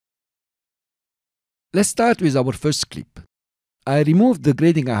Let's start with our first clip. I removed the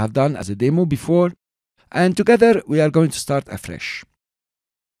grading I have done as a demo before, and together we are going to start afresh.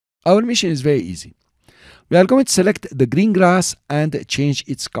 Our mission is very easy. We are going to select the green grass and change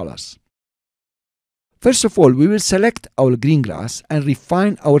its colors. First of all, we will select our green grass and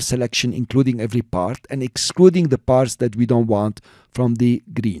refine our selection, including every part and excluding the parts that we don't want from the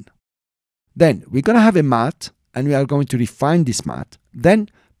green. Then we're going to have a matte, and we are going to refine this matte, then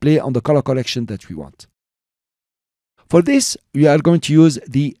play on the color correction that we want. For this, we are going to use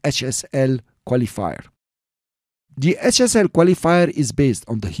the HSL qualifier. The HSL qualifier is based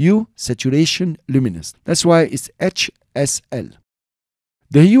on the hue, saturation, luminance. That's why it's HSL.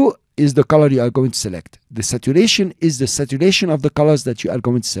 The hue is the color you are going to select. The saturation is the saturation of the colors that you are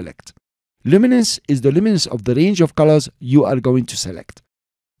going to select. Luminance is the luminance of the range of colors you are going to select.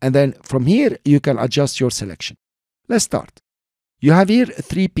 And then from here, you can adjust your selection. Let's start. You have here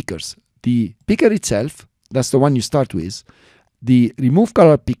 3 pickers. The picker itself, that's the one you start with, the remove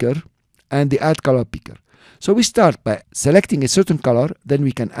color picker, and the add color picker. So we start by selecting a certain color, then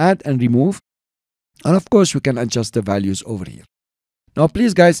we can add and remove, and of course we can adjust the values over here. Now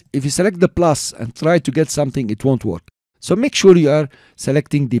please guys, if you select the plus and try to get something, it won't work. So make sure you are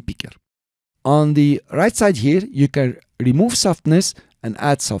selecting the picker. On the right side here, you can remove softness and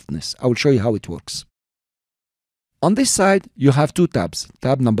add softness. I will show you how it works. On this side, you have 2 tabs,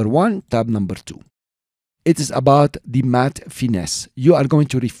 tab number 1, tab number 2. It is about the matte finesse. You are going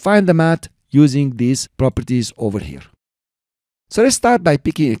to refine the matte using these properties over here. So let's start by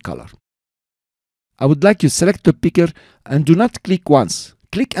picking a color. I would like you to select the picker and do not click once.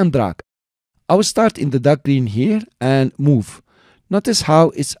 Click and drag. I will start in the dark green here and move. Notice how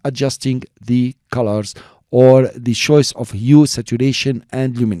it's adjusting the colors or the choice of hue, saturation,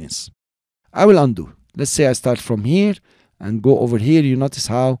 and luminance. I will undo. Let's say I start from here and go over here. You notice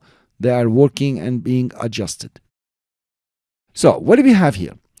how they are working and being adjusted. So what do we have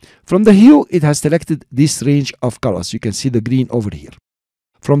here? From the hue, it has selected this range of colors. You can see the green over here.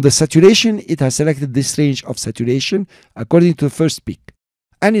 From the saturation, it has selected this range of saturation according to the first pick.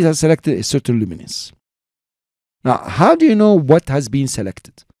 And it has selected a certain luminance. Now, how do you know what has been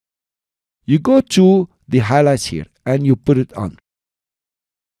selected? You go to the highlights here and you put it on.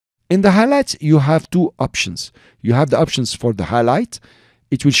 In the highlights, you have 2 options. You have the options for the highlight.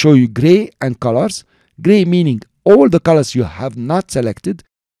 It will show you gray and colors. Gray meaning all the colors you have not selected,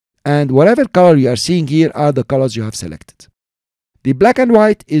 and whatever color you are seeing here are the colors you have selected. The black and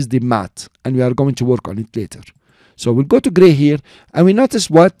white is the matte, and we are going to work on it later. So we'll go to gray here, and we notice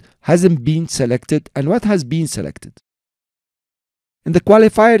what hasn't been selected and what has been selected. In the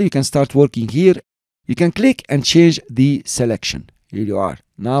qualifier, you can start working here. You can click and change the selection. Here you are.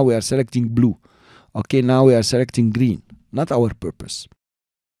 Now we are selecting blue. Okay, now we are selecting green. Not our purpose.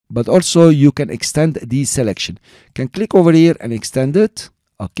 But also you can extend the selection. You can click over here and extend it.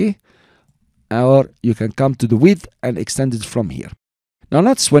 Okay. Or you can come to the width and extend it from here. Now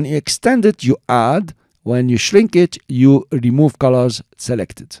notice when you extend it, you add. When you shrink it, you remove colors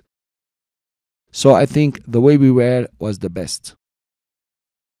selected. So I think the way we were was the best.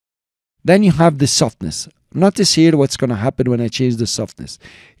 Then you have the softness. Notice here what's going to happen when I change the softness.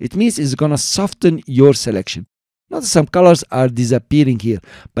 It means it's going to soften your selection. Notice some colors are disappearing here,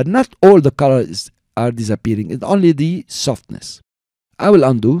 but not all the colors are disappearing. It's only the softness. I will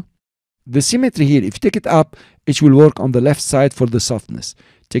undo. The symmetry here, if you take it up, it will work on the left side for the softness.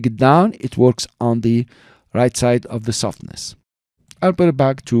 Take it down, it works on the right side of the softness. I'll put it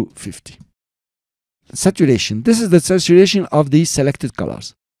back to 50. Saturation. This is the saturation of the selected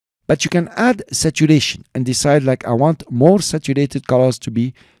colors. But you can add saturation and decide like I want more saturated colors to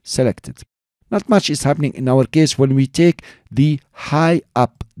be selected. Not much is happening in our case when we take the high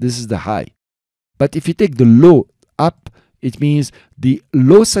up. This is the high. But if you take the low up, it means the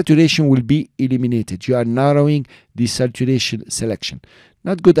low saturation will be eliminated. You are narrowing the saturation selection.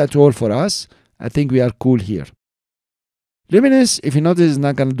 Not good at all for us. I think we are cool here. Luminance, if you notice, is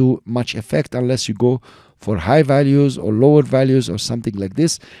not going to do much effect unless you go for high values or lower values or something like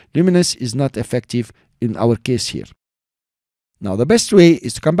this. Luminance is not effective in our case here. Now the best way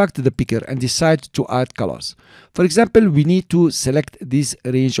is to come back to the picker and decide to add colors. For example, we need to select this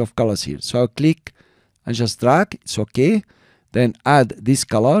range of colors here. So I'll click and just drag. It's okay. Then add these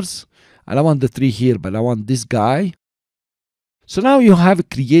colors. I don't want the 3 here, but I want this guy. So now you have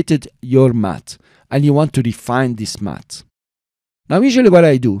created your matte and you want to refine this matte. Now usually what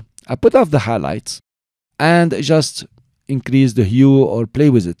I do, I put off the highlights and just increase the hue or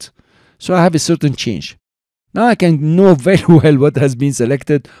play with it. So I have a certain change. Now I can know very well what has been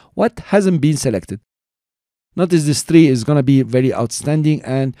selected, what hasn't been selected. Notice this tree is going to be very outstanding,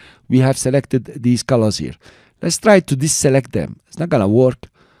 and we have selected these colors here. Let's try to deselect them. It's not going to work.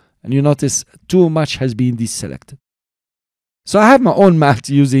 And you notice too much has been deselected. So I have my own matte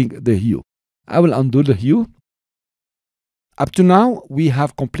using the hue. I will undo the hue. Up to now, we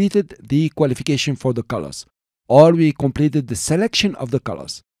have completed the qualification for the colors, or we completed the selection of the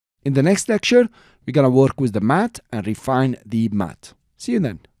colors. In the next lecture, we're going to work with the matte and refine the matte. See you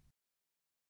then.